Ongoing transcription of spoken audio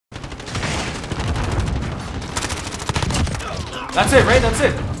That's it, right? That's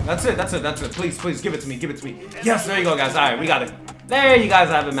it. That's it. That's it. That's it. Please, please, give it to me. Give it to me. Yes, there you go, guys. All right, we got it. There you guys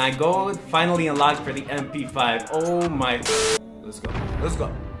have it, man. Gold finally unlocked for the MP5. Oh my. Let's go. Let's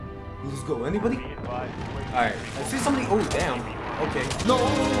go. Let's go. Anybody? Alright. I see somebody. Oh, damn. Okay. No.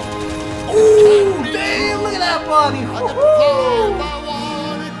 Oh, damn. Look at that body.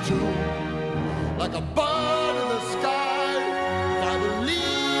 Like a bird in the sky. If I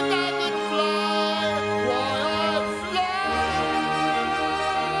believed I could fly, why I'd fly.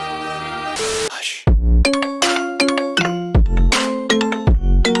 Hush.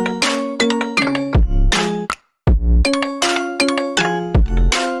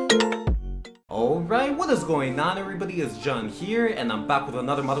 Alright, what is going on, everybody? It's John here, and I'm back with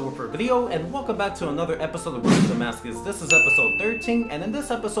another Modern Warfare video, and welcome back to another episode of Damascus. This is episode 13, and in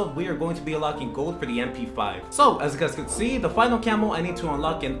this episode, we are going to be unlocking gold for the MP5. So, as you guys can see, the final camo I need to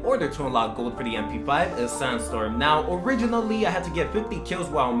unlock in order to unlock gold for the MP5 is Sandstorm. Now, originally, I had to get 50 kills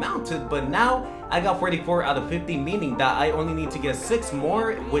while mounted, but now, I got 44 out of 50, meaning that I only need to get 6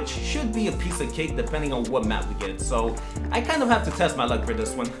 more, which should be a piece of cake depending on what map we get. So I kind of have to test my luck for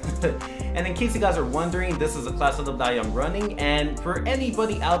this one. And in case you guys are wondering, this is a class setup that I am running, and for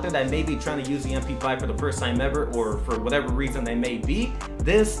anybody out there that may be trying to use the MP5 for the first time ever, or for whatever reason they may be,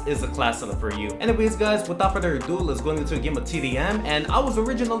 this is a class setup for you. Anyways guys, without further ado, let's go into a game of TDM, and I was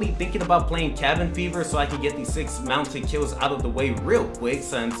originally thinking about playing Cabin Fever so I can get these 6 mounted kills out of the way real quick,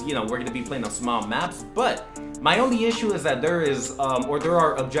 since, you know, we're going to be playing on small maps, but my only issue is that there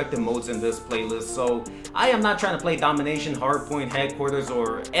are objective modes in this playlist, so I am not trying to play Domination, Hardpoint, Headquarters,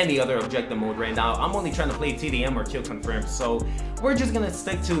 or any other objective mode right now. I'm only trying to play TDM or Kill Confirmed, so we're just gonna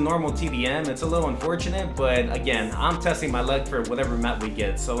stick to normal TDM. It's a little unfortunate, but again, I'm testing my luck for whatever map we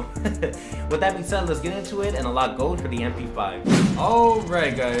get. So with that being said, let's get into it and unlock gold for the MP5.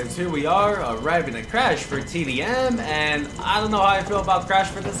 Alright guys, here we are, arriving at Crash for TDM, and I don't know how I feel about Crash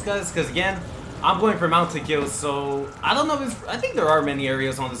for this, guys, because again, I'm going for mounted kills, so I don't know if I think there are many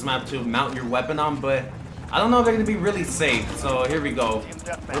areas on this map to mount your weapon on, but I don't know if they're gonna be really safe. So here we go.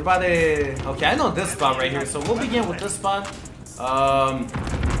 We're about to. Okay, I know this spot right here, so we'll begin with this spot.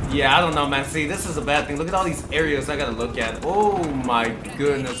 Yeah, I don't know, man. See, this is a bad thing. Look at all these areas I gotta look at. Oh my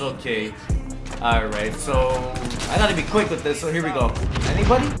goodness. Okay. All right, so I gotta be quick with this. So here we go.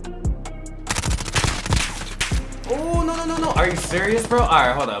 Anybody? Oh no no no no! Are you serious, bro? All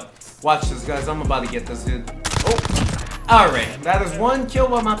right, hold up. Watch this, guys. I'm about to get this, dude. Oh, alright. That is 1 kill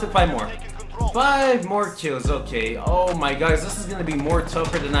while mounted. 5 more. 5 more kills. Okay. Oh my guys, this is gonna be more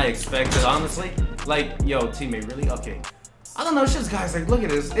tougher than I expected, honestly. Like, yo, teammate, really? Okay. I don't know, it's just, guys, like, look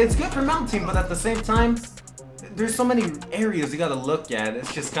at this. It's good for mounting, but at the same time, there's so many areas you gotta look at.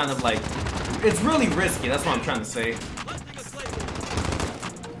 It's just kind of like, it's really risky. That's what I'm trying to say.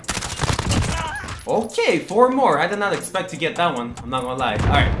 Okay, 4 more. I did not expect to get that one. I'm not gonna lie.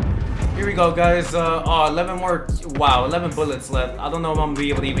 Alright. Here we go, guys. Oh, 11 more. Wow, 11 bullets left. I don't know if I'm gonna be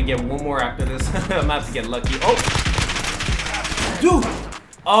able to even get 1 more after this. I'm gonna have to get lucky. Oh, dude.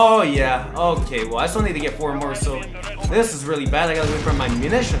 Oh yeah. Okay. Well, I still need to get 4 more. So this is really bad. I gotta wait for my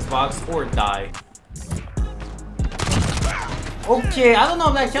munitions box or die. Okay. I don't know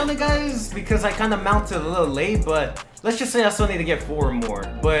if that counted, guys, because I kind of mounted a little late, but let's just say I still need to get 4 more.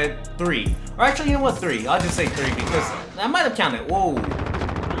 But 3. Or actually, you know what? 3. I'll just say 3 because I might have counted. Whoa.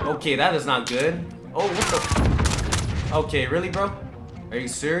 Okay, that is not good. Oh, what the? Okay, really, bro? Are you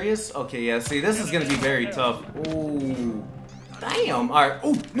serious? Okay, yeah, see, this is gonna be very tough. Ooh. Damn. Alright.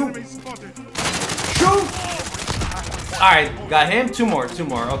 Oh, no. Shoot! Alright, got him. 2 more. 2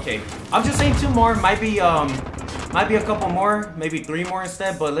 more. Okay. I'm just saying 2 more. Might be a couple more. Maybe 3 more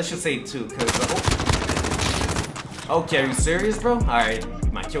instead, but let's just say 2, because, Okay, are you serious, bro? Alright.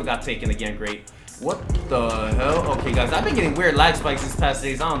 My kill got taken again. Great. What the hell? Okay, guys, I've been getting weird lag spikes these past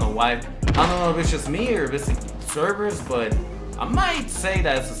days. I don't know why. I don't know if it's just me or if it's the servers, but I might say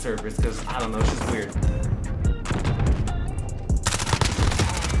that it's the servers because I don't know, it's just weird.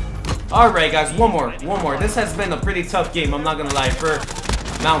 Alright, guys, 1 more. 1 more. This has been a pretty tough game, I'm not gonna lie, for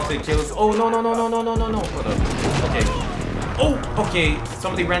mounted kills. Oh, no, no, no, no, no, no, no, no. Hold up. Okay. Oh, okay.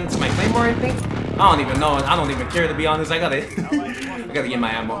 Somebody ran into my claymore, I think. I don't even know. I don't even care, to be honest. I gotta get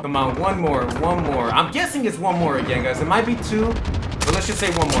my ammo. Come on, 1 more, 1 more. I'm guessing it's 1 more again, guys. It might be 2, but let's just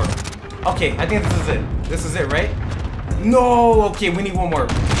say 1 more. Okay, I think this is it. This is it, right? No. Okay, we need 1 more.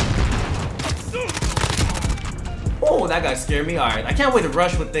 Oh, that guy scared me. All right, I can't wait to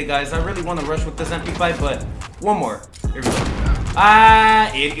rush with it, guys. I really want to rush with this MP5, but 1 more. Here we go.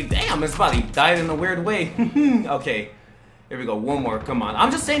 Damn, his body died in a weird way. Okay. Here we go, 1 more, come on.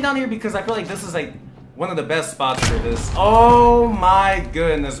 I'm just staying down here because I feel like this is like one of the best spots for this. Oh my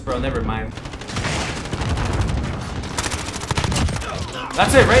goodness, bro, never mind.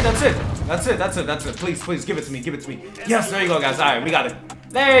 That's it, right? That's it. That's it. That's it. That's it. Please, please, give it to me. Give it to me. Yes, there you go, guys. All right, we got it.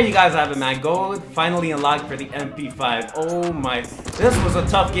 There you guys have it, man. Gold finally unlocked for the MP5. Oh my, this was a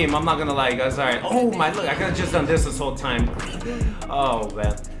tough game. I'm not gonna lie, guys. All right. Oh my, look, I could have just done this whole time. Oh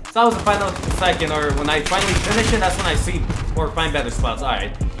man. So that was the final second, or when I finally finish it, that's when I see or find better spots. All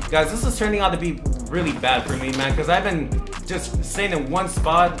right, guys, this is turning out to be really bad for me, man, because I've been just staying in one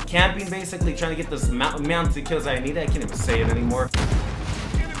spot, camping basically, trying to get this amount of kills I need. I can't even say it anymore.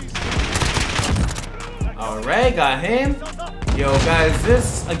 Alright, got him. Yo, guys,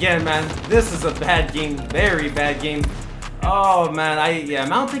 this, again, man, this is a bad game. Very bad game. Oh, man, yeah,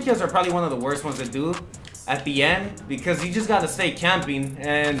 mounted kills are probably one of the worst ones to do at the end, because you just gotta stay camping,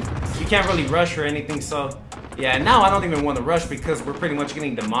 and you can't really rush or anything, so, yeah, now I don't even want to rush because we're pretty much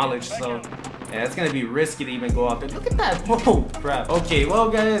getting demolished, so, yeah, it's gonna be risky to even go out there. Look at that. Oh, crap. Okay, well,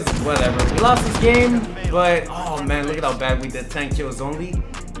 guys, whatever. We lost this game, but, oh, man, look at how bad we did. 10 kills only.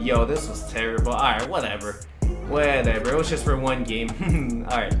 Yo, this was terrible. Alright, whatever. Whatever. It was just for one game.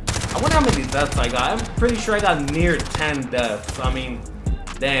 Alright. I wonder how many deaths I got. I'm pretty sure I got near 10 deaths. I mean,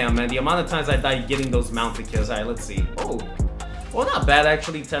 damn, man. The amount of times I died getting those mounted kills. Alright, let's see. Oh. Well, not bad,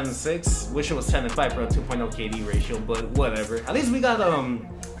 actually. 10-6. Wish it was 10-5 for a 2.0 KD ratio, but whatever. At least we got,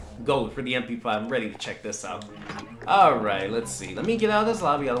 gold for the MP5. I'm ready to check this out. Alright, let's see. Let me get out of this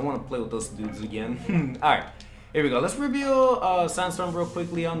lobby. I don't want to play with those dudes again. Alright. Here we go. Let's review Sandstorm real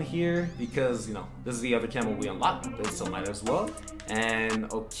quickly on here because, you know, this is the other camo we unlocked, so might as well.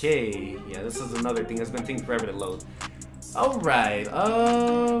 And, okay. Yeah, this is another thing. It's been taking forever to load. Alright.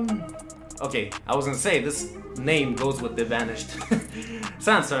 Okay. I was gonna say, this name goes with the vanished.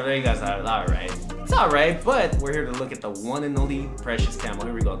 Sandstorm, there you guys have it. Alright. It's alright, but we're here to look at the one and only precious camo.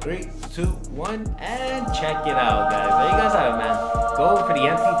 Here we go. 3, 2, 1, and check it out, guys. There you guys have it, man. Gold for the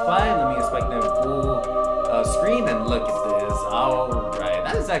MP5. Let me inspect them full screen and look at this. Alright,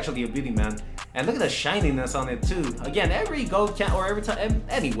 that is actually a beauty, man. And look at the shininess on it too. Again, every gold or every time,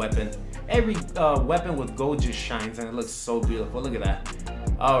 any weapon, every weapon with gold just shines and it looks so beautiful. Look at that.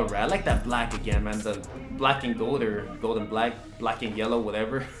 Alright, I like that black again, man. The black and gold, or gold and black, black and yellow,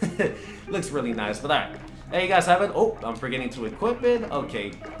 whatever. Looks really nice. But alright, there you guys have it. Oh, I'm forgetting to equip it.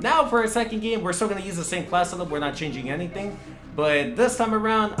 Okay, now for our second game, we're still gonna use the same class setup. We're not changing anything. But this time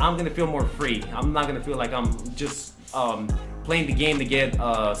around, I'm gonna feel more free. I'm not gonna feel like I'm just playing the game to get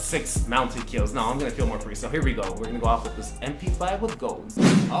 6 mounted kills. No, I'm gonna feel more free. So here we go. We're gonna go off with this MP5 with gold.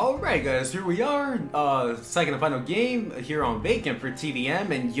 Alright, guys, here we are. Second and final game here on Vacant for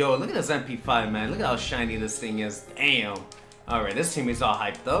TDM. And yo, look at this MP5, man. Look at how shiny this thing is. Damn. Alright, this team is all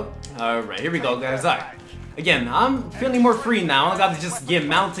hyped up. Alright, here we go, guys. Alright. Again, I'm feeling more free now. I don't got to just get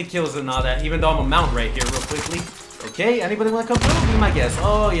mounted kills and all that, even though I'm a mount right here real quickly. Okay, anybody want to come through? Be my guess.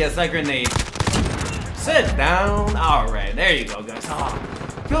 Oh, yes, that grenade. Sit down. Alright, there you go, guys.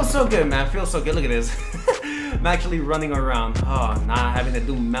 Oh, feels so good, man. Feels so good. Look at this. I'm actually running around. Oh, not having to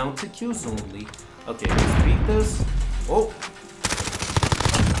do mounted kills only. Okay, let's beat this. Oh.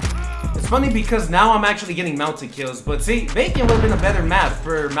 It's funny because now I'm actually getting mounted kills. But see, Vacant would have been a better map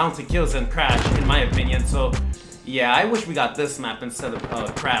for mounted kills than Crash, in my opinion. So, yeah, I wish we got this map instead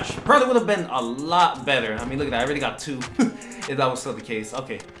of Crash. Probably would have been a lot better. I mean, look at that. I already got 2. If that was still the case.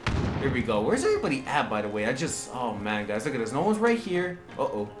 Okay. Here we go. Where's everybody at, by the way? Oh, man, guys. Look at this. No one's right here.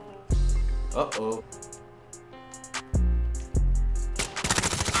 Uh-oh. Uh-oh.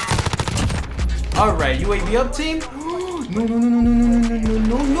 Alright, UAV up, team. No, no, no, no, no, no, no,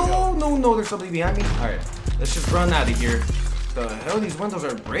 no, no, no, no, no. There's somebody behind me. Alright. Let's just run out of here. The hell, these windows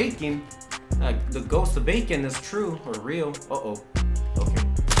are breaking. The ghost of Bacon is true or real. Uh-oh. Okay.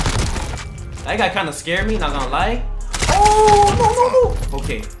 That guy kind of scared me, not gonna lie. Oh, no, no, no.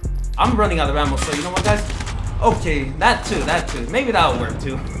 Okay. I'm running out of ammo, so you know what, guys? Okay, that too. Maybe that'll work,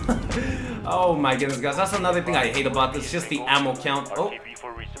 too. Oh, my goodness, guys. That's another thing I hate about this. Just the ammo count. Oh.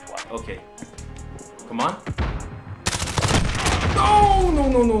 Okay. Come on. No, no,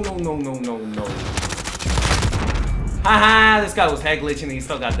 no, no, no, no, no, no, no. Haha, this guy was head glitching and he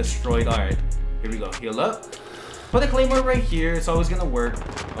still got destroyed. Alright, here we go. Heal up. Put a claymore right here. It's always gonna work.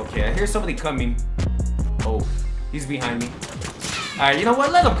 Okay, I hear somebody coming. Oh, he's behind me. Alright, you know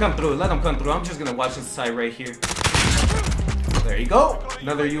what? Let him come through. Let him come through. I'm just gonna watch this side right here. There you go.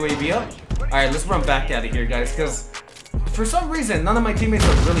 Another UAV up. Alright, let's run back out of here, guys. Because for some reason, none of my teammates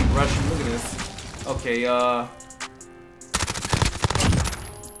are really rushing. Look at this. Okay,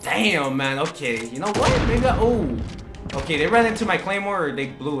 damn, man. Okay, you know what? Maybe oh. Okay, they ran into my claymore or they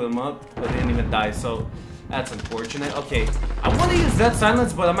blew him up, but they didn't even die, so that's unfortunate. Okay, I want to use Dead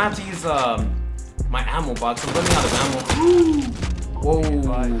Silence, but I'm gonna have to use my ammo box. I'm running out of ammo.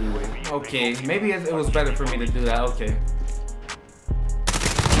 Whoa. Okay, maybe it was better for me to do that. Okay.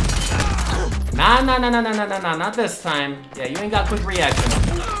 Nah, not this time. Yeah, you ain't got quick reaction.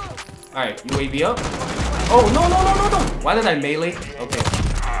 Alright, UAV up. Oh, no. Why did I melee? Okay.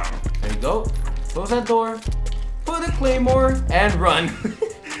 There you go. Close that door. Put a claymore and run.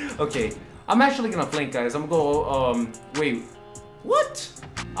 Okay. I'm actually gonna flank, guys. I'm gonna go, wait. What?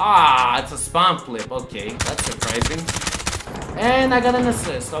 Ah, it's a spawn flip. Okay, that's surprising. And I got an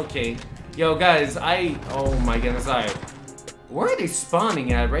assist. Okay. Yo, guys, oh my goodness, alright. Where are they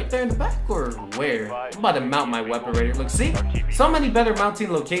spawning at? Right there in the back or where? I'm about to mount my weapon right here. Look, see? So many better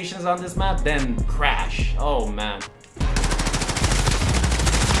mounting locations on this map than Crash. Oh, man.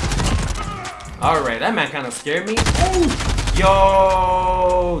 Alright, that man kind of scared me. Ooh.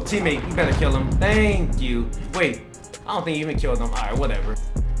 Yo, teammate, you better kill him. Thank you. Wait, I don't think you even killed him. Alright, whatever.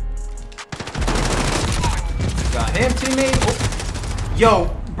 Got him, teammate. Oh.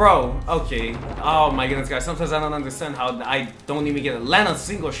 Yo. Bro, okay. Oh my goodness, guys. Sometimes I don't understand how I don't even get land a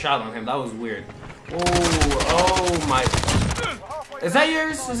single shot on him. That was weird. Oh my. Is that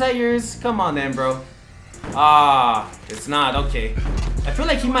yours? Is that yours? Come on then, bro. Ah, it's not. Okay. I feel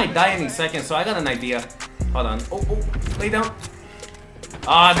like he might die any second, so I got an idea. Hold on. Oh, lay down.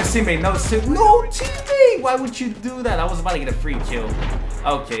 Ah, this teammate knows too. No, teammate! Why would you do that? I was about to get a free kill.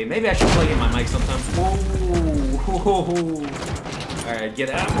 Okay, maybe I should plug in my mic sometimes. Whoa. Alright, get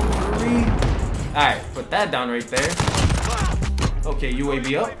out. Alright, put that down right there. Okay,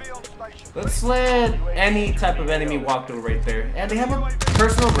 UAV up. Let's let any type of enemy walk through right there. And they have a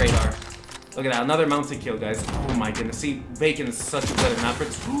personal radar. Look at that, another mounted kill, guys. Oh my goodness, see, Bacon is such a good map.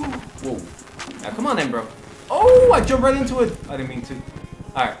 Whoa. Now, come on then, bro. Oh, I jumped right into it. I didn't mean to.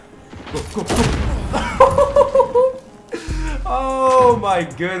 Alright. Go. Oh my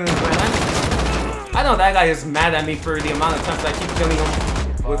goodness, man. I know that guy is mad at me for the amount of times I keep killing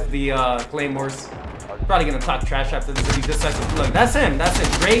him with the claymores. Probably gonna talk trash after this if he decides to look. That's him. That's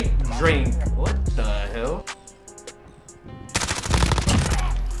a great drink. What the hell?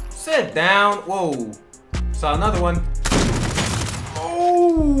 Sit down. Whoa. Saw another one.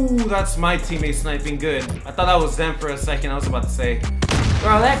 Oh, that's my teammate sniping good. I thought that was them for a second. I was about to say,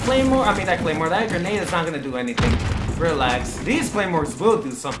 bro, that grenade is not gonna do anything. Relax. These claymores will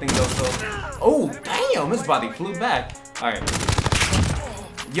do something though, so. Oh, damn, his body flew back. Alright.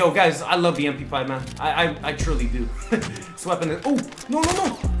 Yo, guys, I love the MP5, man. I truly do. This weapon is. Oh, no.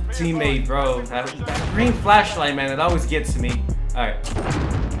 Teammate, bro. That green flashlight, man, it always gets to me. Alright.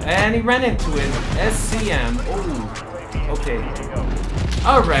 And he ran into it. SCM. Oh, okay.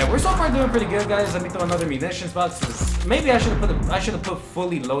 Alright, we're so far doing pretty good, guys. Let me throw another munitions box. Maybe I should have put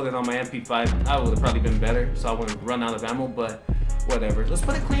fully loaded on my MP5. That would have probably been better, so I wouldn't run out of ammo, but whatever. Let's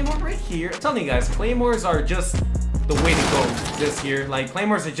put a claymore right here. I'm telling you guys, claymores are just the way to go this year. Like,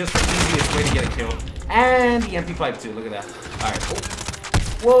 claymores are just the easiest way to get a kill. And the MP5 too, look at that. Alright.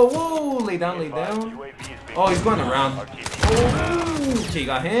 Oh. Whoa, lay down. Oh, he's going around. Oh, okay,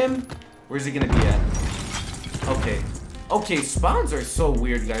 got him. Where's he gonna be at? Okay, spawns are so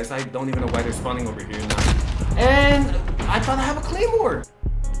weird, guys. I don't even know why they're spawning over here now. And I thought I have a claymore.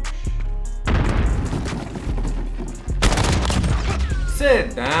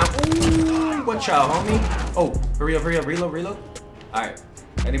 Sit down. Ooh, watch out, homie. Oh, hurry up, reload. Alright,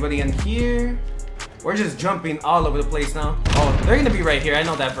 anybody in here? We're just jumping all over the place now. Oh, they're gonna be right here. I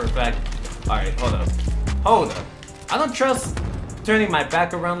know that for a fact. Alright, hold up. I don't trust turning my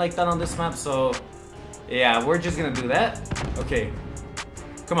back around like that on this map, so yeah, we're just gonna do that. Okay.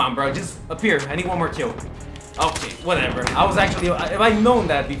 Come on, bro. Just appear. I need one more kill. Okay, whatever. I was actually... If I'd known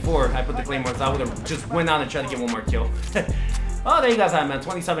that before I put the claymores, I would have just went on and tried to get one more kill. Oh, there you guys have, man.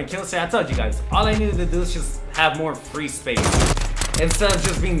 27 kills. See, I told you guys. All I needed to do is just have more free space. Instead of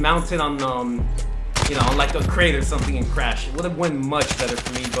just being mounted on, you know, like a crate or something and crash. It would have went much better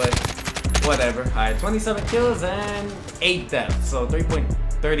for me, but whatever. Alright, 27 kills and 8 deaths. So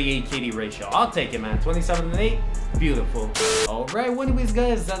 3.38 KD ratio. I'll take it, man. 27 and 8. Beautiful. Alright, well anyways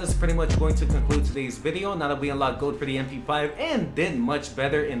guys, that is pretty much going to conclude today's video. Now that we unlocked gold for the MP5 and did much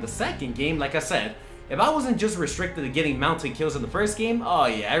better in the second game, like I said, if I wasn't just restricted to getting mounted kills in the first game, oh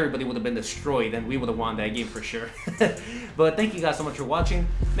yeah, everybody would have been destroyed and we would have won that game for sure. But thank you guys so much for watching.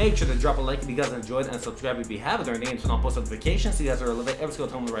 Make sure to drop a like if you guys enjoyed and subscribe if you haven't already and turn on post notifications so you guys are relevant every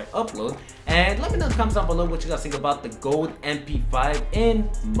single time we write upload. And let me know in the comments down below what you guys think about the gold MP5 in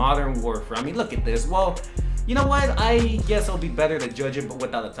Modern Warfare. I mean, look at this. Well, you know what? I guess it'll be better to judge it but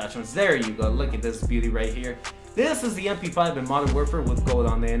without attachments. There you go. Look at this beauty right here. This is the MP5 in Modern Warfare with gold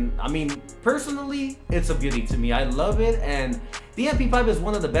on it. And I mean, personally, it's a beauty to me. I love it, and the MP5 is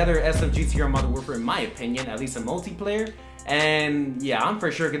one of the better SMGs here in Modern Warfare in my opinion, at least in multiplayer. And yeah, I'm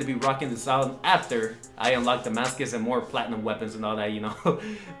for sure going to be rocking this out after I unlock Damascus and more platinum weapons and all that, you know.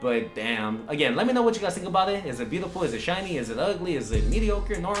 But damn, again, let me know what you guys think about it. Is it beautiful? Is it shiny? Is it ugly? Is it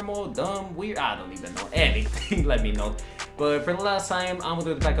mediocre, normal, dumb, weird? I don't even know anything. Let me know. But for the last time, I'm gonna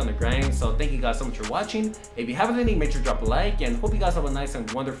do it back on the grind. So thank you guys so much for watching. If you haven't already, make sure to drop a like, and hope you guys have a nice and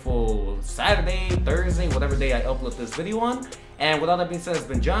wonderful Saturday, Thursday, whatever day I upload this video on. And with all that being said, it's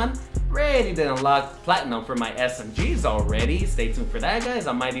been John, ready to unlock platinum for my SMGs already. Stay tuned for that, guys.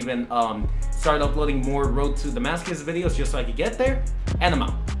 I might even start uploading more Road to Damascus videos just so I can get there. And I'm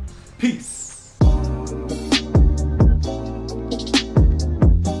out. Peace.